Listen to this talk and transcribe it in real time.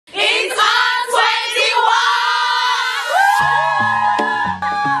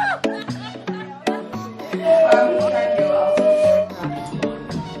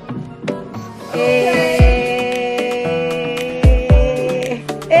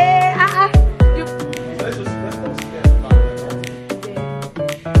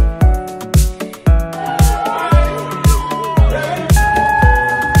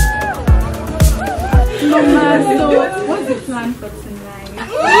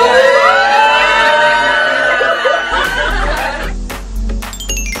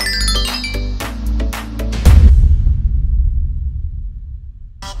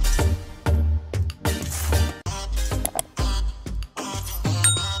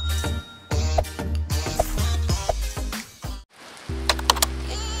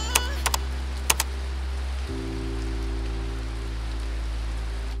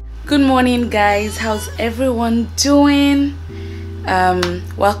Good morning, guys. How's everyone doing?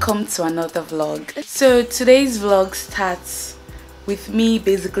 Welcome to another vlog. So today's vlog starts with me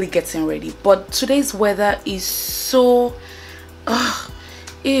basically getting ready, but today's weather is so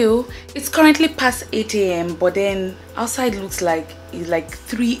ew. It's currently past 8 a.m. but then outside looks like it's like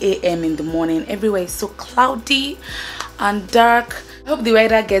 3 a.m. in the morning. Everywhere is so cloudy and dark. I hope the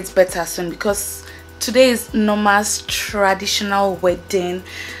weather gets better soon because today is Norma's traditional wedding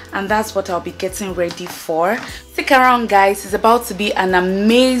and that's what I'll be getting ready for. Stick around, guys. It's about to be an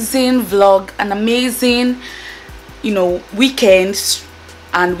amazing vlog, an amazing, you know, weekend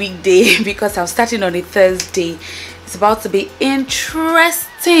and weekday because I'm starting on a Thursday. It's about to be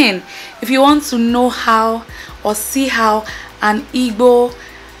interesting. If you want to know how or see how an Igbo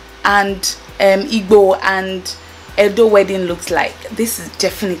and Edo wedding looks like, this is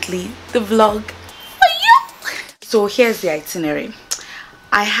definitely the vlog for you. So here's the itinerary.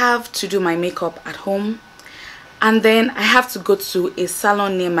 I have to do my makeup at home and then I have to go to a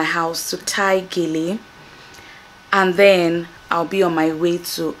salon near my house to tie gele, and then I'll be on my way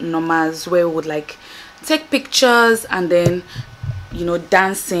to Norma's where we would like take pictures and then, you know,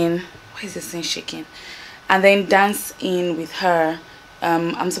 dancing. Why is this thing shaking? And then dance in with her.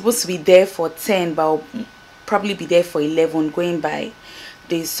 I'm supposed to be there for 10 but I'll probably be there for 11 going by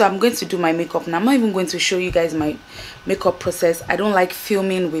days. So I'm going to do my makeup and I'm not even going to show you guys my makeup process. I don't like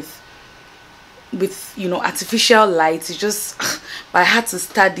filming with you know, artificial lights. It's just but I had to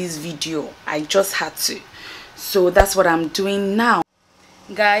start this video. I just had to. So that's what I'm doing now,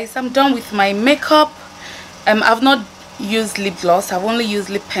 guys. I'm done with my makeup. I've not used lip gloss. I've only used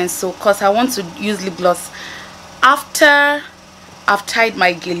lip pencil because I want to use lip gloss after I've tied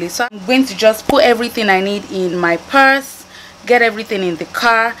my gele. So I'm going to just put everything I need in my purse, get everything in the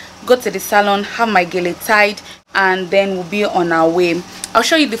car, go to the salon, have my gele tied, and then we'll be on our way. I'll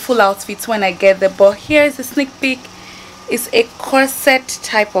show you the full outfit when I get there, but here's a sneak peek. It's a corset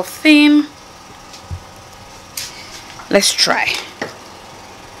type of thing. Let's try.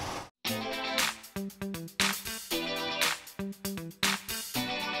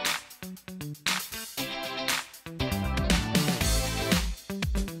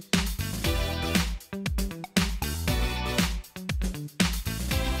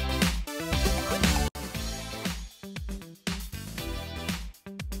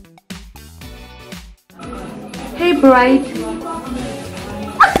 Hey, bride.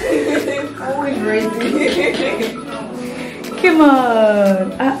 Always ready. Come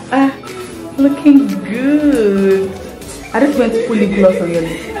on. Looking good. I just went to put lip gloss on your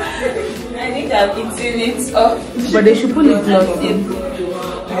lip. I think I've eaten it off. But they should put lip gloss in.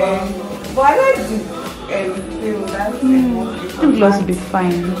 But I like to feel that. Lip gloss will be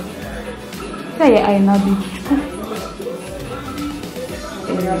fine. Yeah, I know it.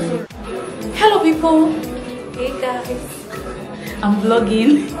 Hello, people. Hey guys. I'm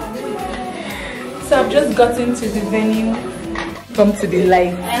vlogging. So I've just gotten to the venue. Come to the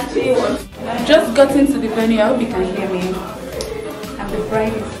light. I've just gotten to the venue. I hope you can hear me. And the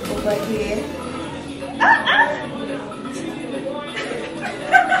bride is over here.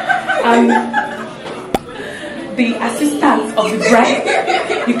 I'm the assistant of the bride.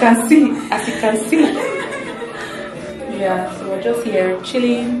 You can see, as you can see. Yeah, so we're just here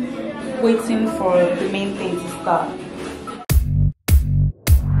chilling, waiting for the main thing to start.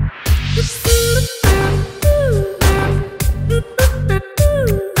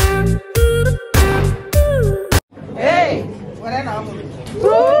 Hey, what are you doing?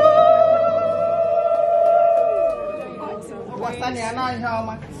 What's that? You're not here,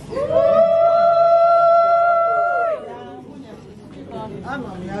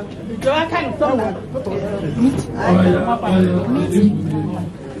 Joa kind of song.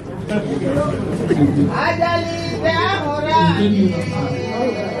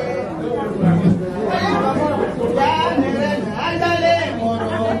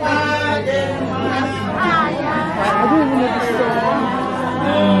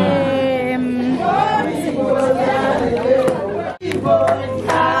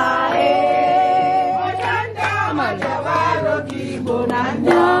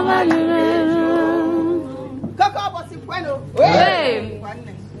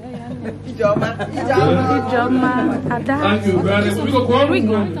 Thank you very much. We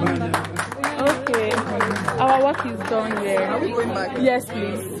go. Okay. Our work is done here. Are we going back? Yes,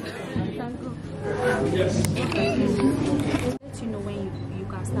 please. Yes. Let you know when you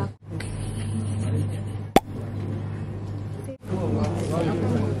can start.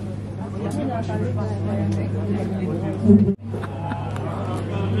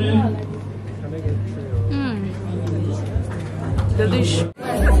 Delish.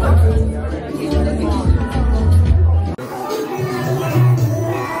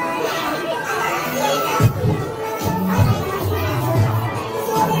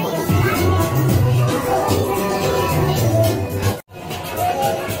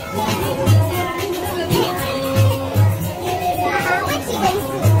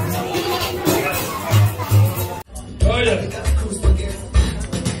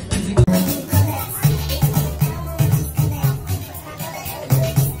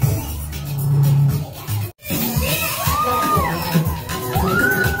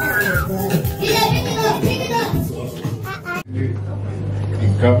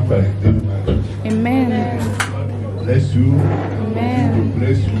 come by the marriage. Amen. God will bless you. Amen. God will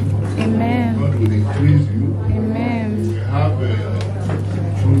bless you. Amen. God will increase you. Amen. You have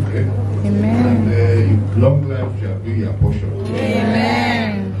children. Amen. And long life shall be your portion.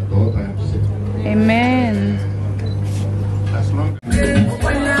 Amen. At all times. Amen. As long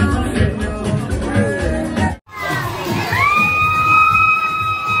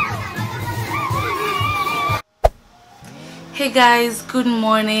Hey guys, good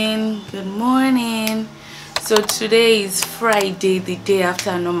morning. Good morning. So today is Friday, the day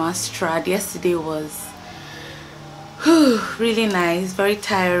after normal strad. Yesterday was really nice, very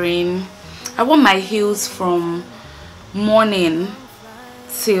tiring. I wore my heels from morning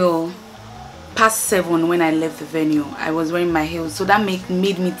till past 7 when I left the venue. I was wearing my heels, so that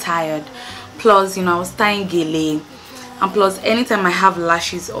made me tired. Plus, you know, I was tying gele, and plus anytime I have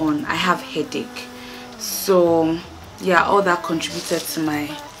lashes on, I have headache. So yeah, all that contributed to my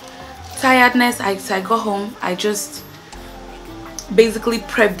tiredness. I got home, I just basically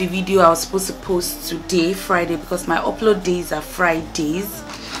prepped the video I was supposed to post today, Friday, because my upload days are Fridays,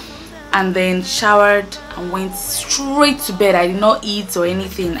 and then showered and went straight to bed. I did not eat or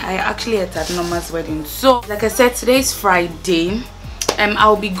anything. I actually ate at Norma's wedding. So like I said, today is Friday.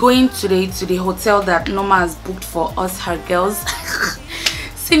 I'll be going today to the hotel that Norma has booked for us, her girls.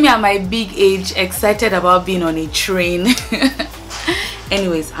 See me at my big age, excited about being on a train.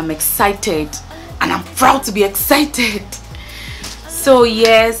 Anyways, I'm excited and I'm proud to be excited. So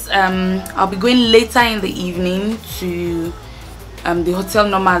yes, I'll be going later in the evening to the hotel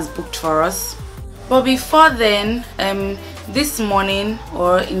Norma has booked for us. But before then, this morning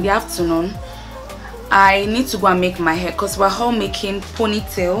or in the afternoon, I need to go and make my hair because we're all making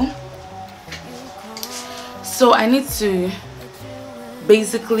ponytail. So I need to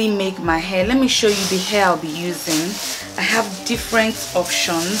basically make my hair. Let me show you the hair I'll be using. I have different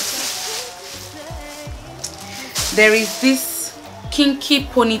options. There is this kinky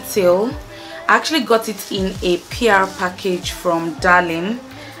ponytail. I actually got it in a PR package from Darling.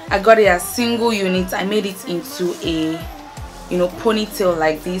 I got it as single unit. I made it into a, you know, ponytail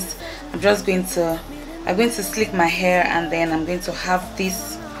like this. I'm going to slick my hair, and then I'm going to have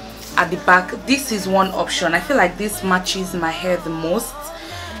this at the back. This is one option. I feel like this matches my hair the most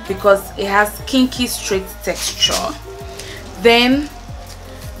because it has kinky straight texture. Then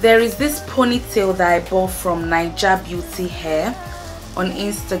there is this ponytail that I bought from Naija Beauty Hair on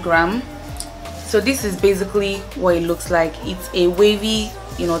Instagram. So this is basically what it looks like. It's a wavy,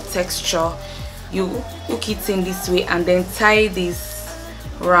 you know, texture. You hook it in this way and then tie this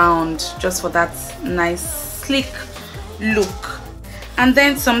round just for that nice sleek look. And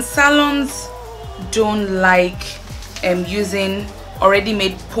then some salons don't like using already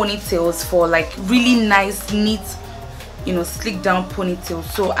made ponytails for like really nice, neat, you know, slick down ponytails.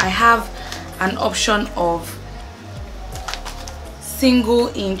 So I have an option of single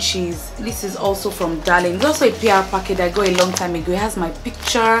inches. This is also from Darling. It's also a PR package I got a long time ago. It has my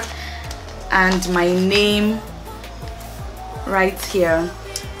picture and my name right here.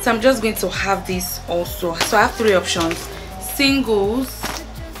 So I'm just going to have this also. So I have 3 options: singles,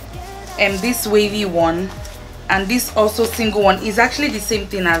 and this wavy one, and this also single one. Is actually the same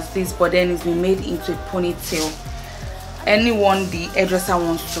thing as this, but then it's been made into a ponytail. Anyone the hairdresser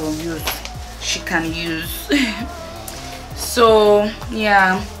wants to use, she can use. So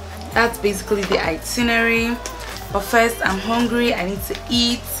yeah, that's basically the itinerary. But first, I'm hungry, I need to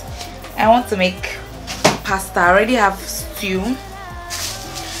eat. I want to make pasta. I already have stew,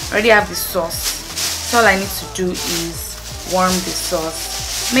 I already have the sauce. So all I need to do is warm the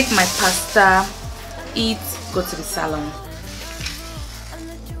sauce, make my pasta, eat, go to the salon.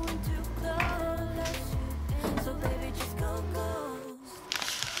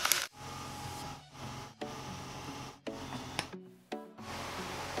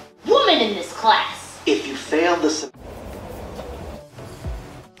 Woman in this class. If you fail the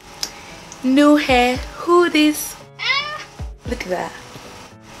New hair, who this? Look at that.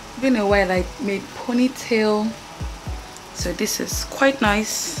 Been a while I made ponytail, so this is quite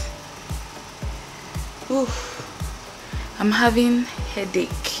nice. Ooh, I'm having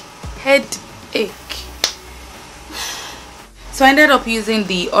headache. So I ended up using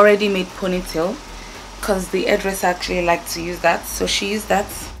the already made ponytail because the hairdresser actually liked to use that, so she used that.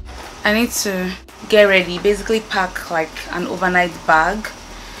 I need to get ready, basically pack like an overnight bag.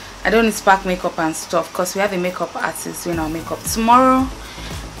 I don't need to pack makeup and stuff because we have a makeup artist doing our makeup tomorrow.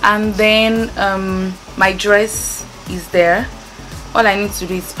 And then my dress is there. All I need to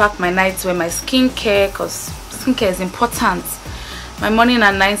do is pack my nightwear, my skincare, because skincare is important, my morning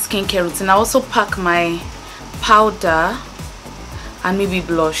and night skincare routine. I also pack my powder and maybe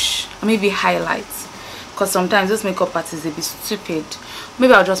blush and maybe highlights, because sometimes those makeup artists, they be stupid.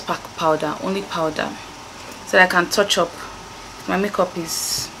 Maybe I'll just pack powder, only powder, so that I can touch up. My makeup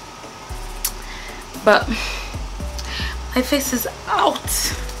is, but my face is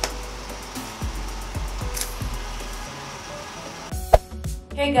out.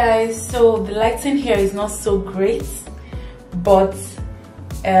 Hey guys, so the lighting here is not so great, but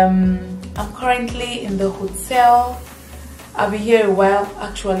I'm currently in the hotel. I've been here a while.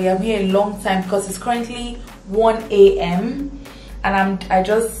 Actually, I'm here a long time because it's currently 1 AM and I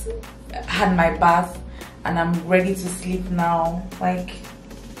just had my bath and I'm ready to sleep now. Like,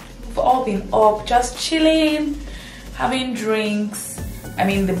 we've all been up just chilling, having drinks. I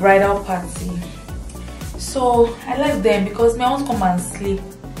mean, the bridal party. So I left them because I want to come and sleep.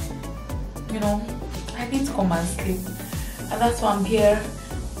 You know, I need to come and sleep, and that's why I'm here,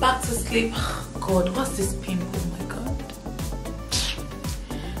 back to sleep. God, what's this pimple? Oh my God,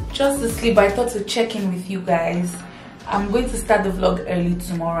 just to sleep. I thought to check in with you guys. I'm going to start the vlog early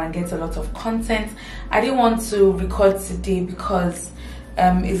tomorrow and get a lot of content. I didn't want to record today because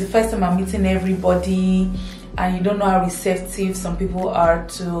it's the first time I'm meeting everybody, and you don't know how receptive some people are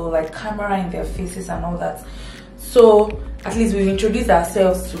to like camera in their faces and all that. So at least we've introduced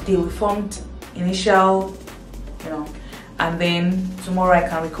ourselves today. We formed initial, you know, and then tomorrow I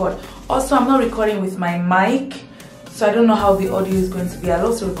can record. Also, I'm not recording with my mic, so I don't know how the audio is going to be. I'll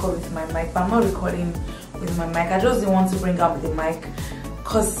also record with my mic, but I'm not recording with my mic. I just didn't want to bring up the mic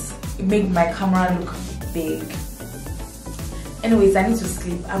because it made my camera look big. Anyways, I need to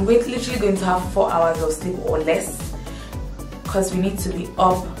sleep. I'm literally going to have 4 hours of sleep or less because we need to be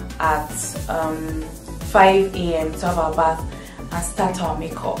up at 5 AM to have our bath and start our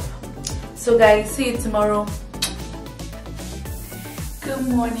makeup. So guys, see you tomorrow. Good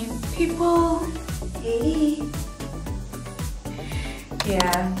morning, people. Hey.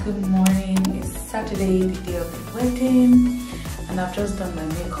 Yeah, good morning. It's Saturday, the day of the wedding, and I've just done my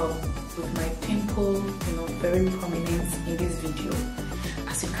makeup with my pimple, you know, very prominent in this video,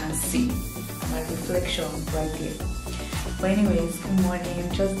 as you can see, my reflection right there. But anyways, good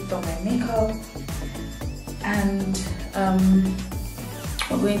morning. Just done my makeup, and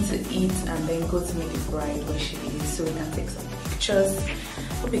we're going to eat and then go to meet the bride where she is, so we can take some pictures.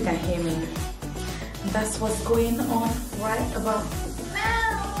 Hope you can hear me. And that's what's going on right about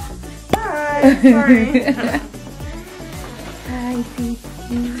now. Hi. Sorry. Hi, Titi.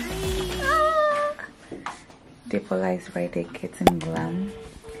 Depola is right there getting glam,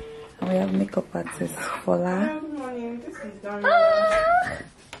 and we have makeup artist Fola. Good morning. This is done.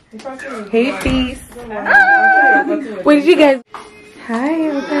 Hey, peace. Where did you guys? Hi,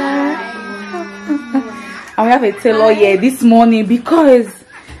 Oda. And we have a tailor here this morning because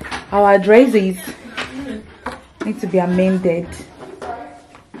our dresses need to be amended.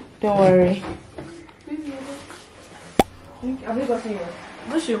 Don't worry.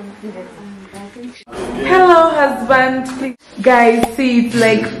 Hello, husband. Please. Guys, see, it's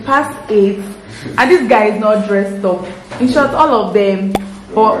like past 8 and this guy is not dressed up. In short, all of them.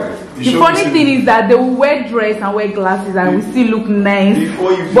 But the funny thing is that they will wear dress and wear glasses and we still look nice.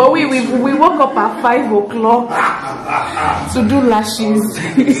 But we woke up at 5 o'clock to do lashes.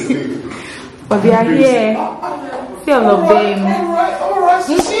 But they are here. See all of them.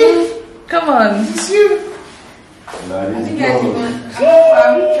 Come on.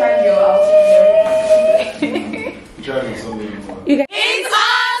 You guys. It's on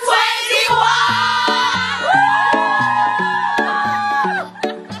 21.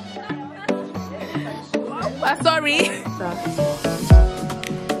 Sorry.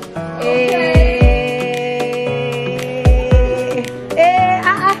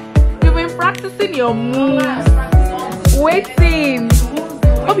 You've been practicing your moves. Waiting.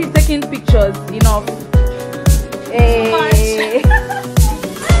 Hope you're taking pictures enough.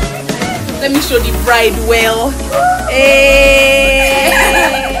 Let me show the bride well.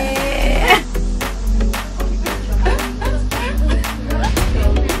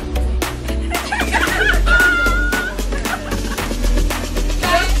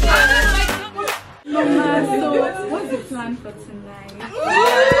 So, what's the plan for tonight?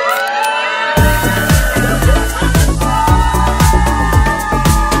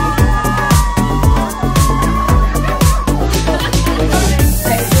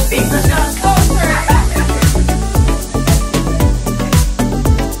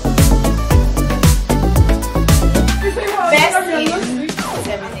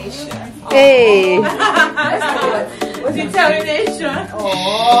 Hey! What's determination?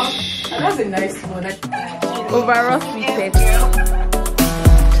 Oh, that's a nice one. Overall sweeted.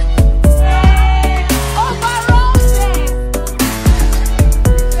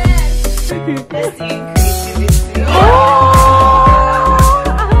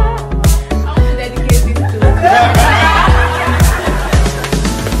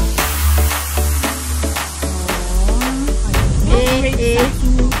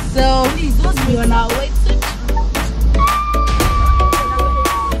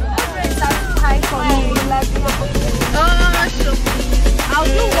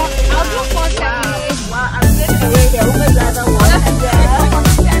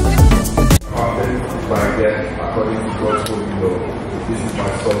 According to God's holy law, this is my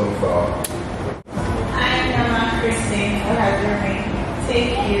sunflower. I am a Christian, what have you made?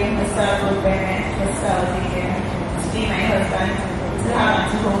 Take you, Mr. Bennett, Mr. Odigan, to be my husband, to have and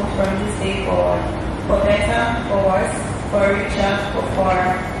to hold from this day forward, for better, for worse, for richer, for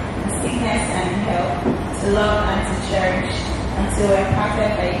poorer, in sickness and in health, to love and to cherish, until we are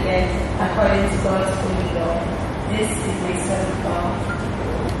parted by death, according to God's holy law. This is my sunflower.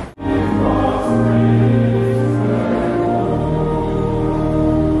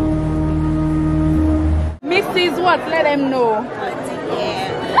 Mrs. What? Let them know.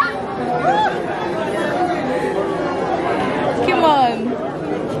 Come on.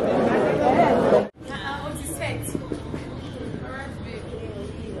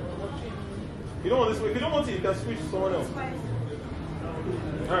 You don't want this way. If you don't want it, you can switch to someone else.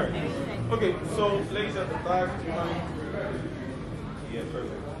 Alright. Okay, so ladies at the back, yeah,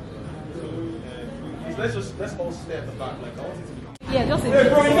 perfect. So, let's all stay at the back. Like I want it to be. Yeah, just Hey,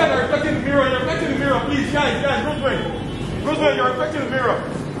 bro, you guys are reflecting the mirror. You're reflecting the mirror, please, guys, Rosemary, you're reflecting the mirror.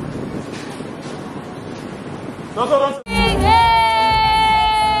 Don't.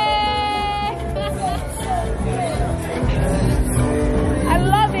 I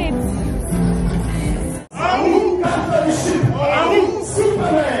love it.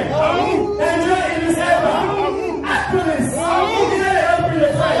 Superman. Enjoy in this era. Activist.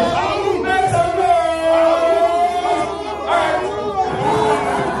 Make some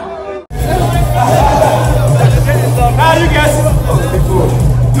How you guys?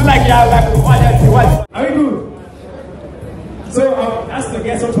 Do like you like what? Are we good? So ask to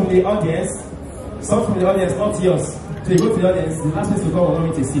get some from the audience. Some from the audience, not yours. So you go to the audience, the last person to go will not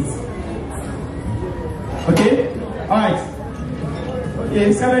meet a seat. Okay? Alright.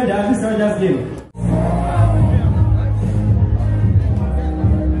 Okay, scavengers game.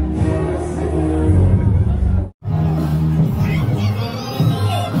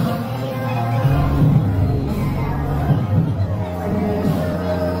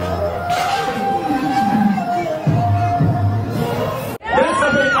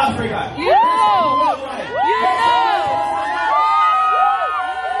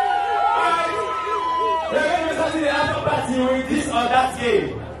 This or that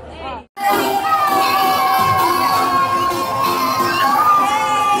game.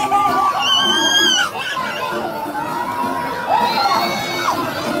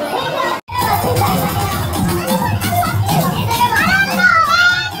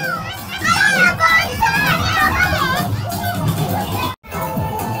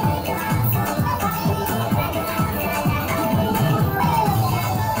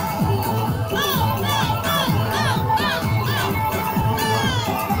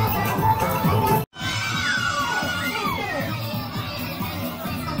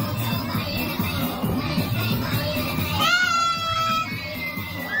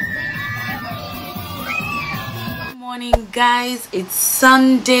 Morning guys, it's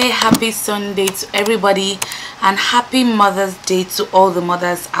Sunday. Happy Sunday to everybody and happy Mother's Day to all the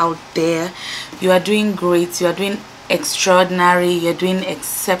mothers out there. You are doing great, you are doing extraordinary, you're doing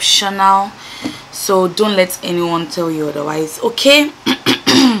exceptional, so don't let anyone tell you otherwise, okay?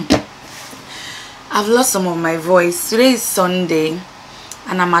 I've lost some of my voice. Today is Sunday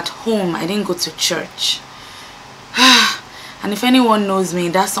and I'm at home. I didn't go to church. And if anyone knows me,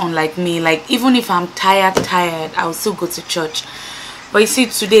 that's unlike me. Like, even if I'm tired, I'll still go to church. But you see,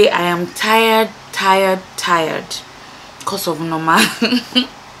 today I am tired because of normal.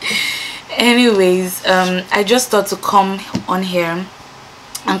 Anyways, I just thought to come on here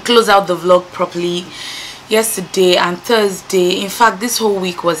and close out the vlog properly. Yesterday and Thursday, in fact this whole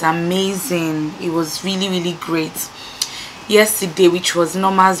week was amazing. It was really great. Yesterday, which was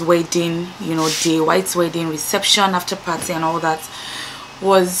Norma's wedding, you know, day, white wedding, reception, after party and all that,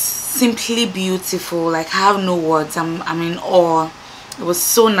 was simply beautiful. Like, I have no words. I'm in awe. It was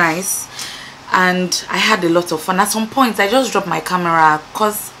so nice and I had a lot of fun. At some point I just dropped my camera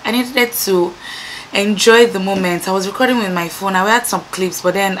because I needed to enjoy the moment. I was recording with my phone. I had some clips,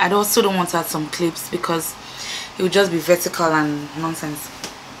 but then I also don't want to add some clips because it would just be vertical and nonsense.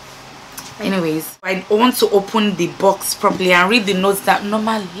 Anyways, I want to open the box properly and read the notes that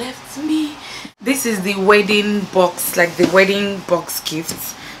Norma left me. This is the wedding box, like the wedding box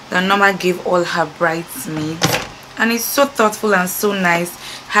gifts that Norma gave all her bridesmaids, and it's so thoughtful and so nice.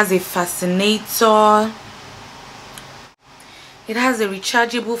 It has a fascinator, it has a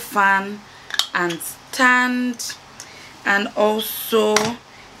rechargeable fan and stand, and also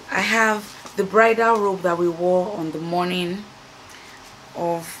I have the bridal robe that we wore on the morning.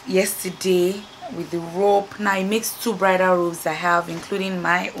 of yesterday with the robe. Now it makes 2 bridal robes I have, including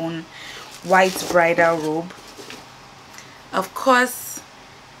my own white bridal robe. Of course,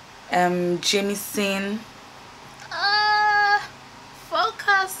 Jameson.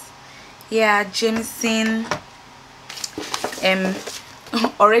 Focus. Yeah, Jameson.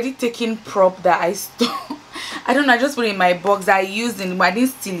 Already taking prop that I stole. I don't know, I just put it in my box. I used it, but I didn't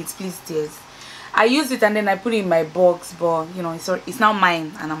steal it, please tears. I used it and then I put it in my box, but you know, it's now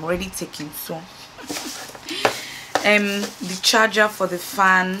mine and I'm already taking. So the charger for the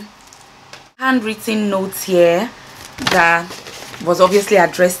fan, handwritten notes here that was obviously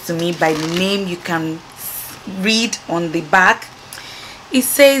addressed to me by name. You can read on the back. It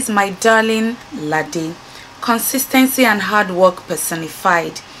says, "My darling Lade, consistency and hard work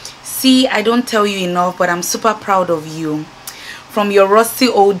personified. See, I don't tell you enough, but I'm super proud of you. From your rusty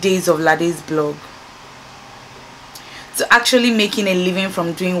old days of Lade's blog to actually making a living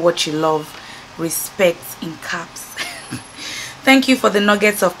from doing what you love. Respect," in caps. "Thank you for the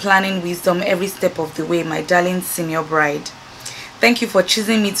nuggets of planning wisdom every step of the way, my darling senior bride. Thank you for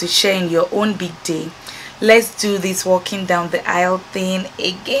choosing me to share in your own big day. Let's do this walking down the aisle thing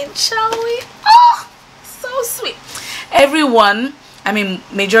again, shall we?" Oh, so sweet. Everyone, I mean,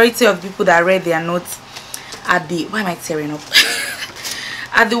 majority of people that read their notes at the, why am I tearing up?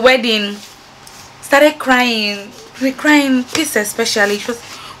 At the wedding started crying. We're crying, this especially. She was,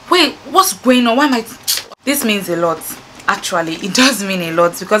 wait, what's going on? Why am I? This means a lot. Actually, it does mean a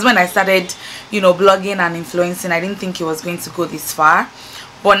lot, because when I started, you know, blogging and influencing, I didn't think it was going to go this far.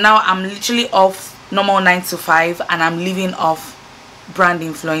 But now I'm literally off normal 9 to 5 and I'm living off brand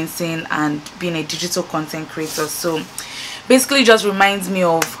influencing and being a digital content creator. So basically just reminds me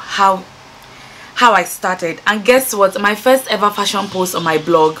of how I started. And guess what, my first ever fashion post on my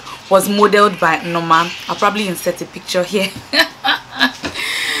blog was modeled by Norma. I'll probably insert a picture here.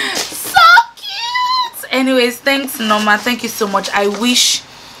 So cute. Anyways, thanks Norma, thank you so much. I wish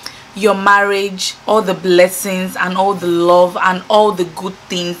your marriage all the blessings and all the love and all the good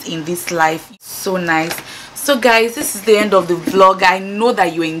things in this life. So nice. So guys, this is the end of the vlog. I know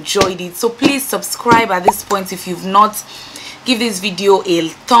that you enjoyed it, so please subscribe at this point if you've not. Give this video a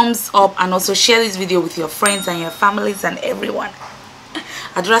thumbs up and also share this video with your friends and your families and everyone.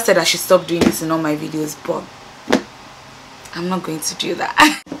 Adra said I should stop doing this in all my videos, but I'm not going to do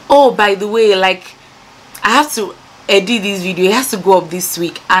that. Oh, by the way, like, I have to edit this video. It has to go up this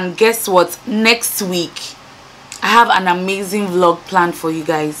week, and guess what, next week I have an amazing vlog planned for you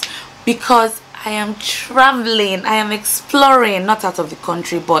guys, because I am traveling, I am exploring, not out of the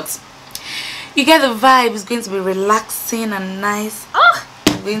country, but you get the vibe. It's going to be relaxing and nice. Oh,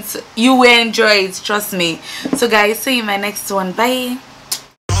 you will enjoy it, trust me. So guys, see you in my next one. Bye.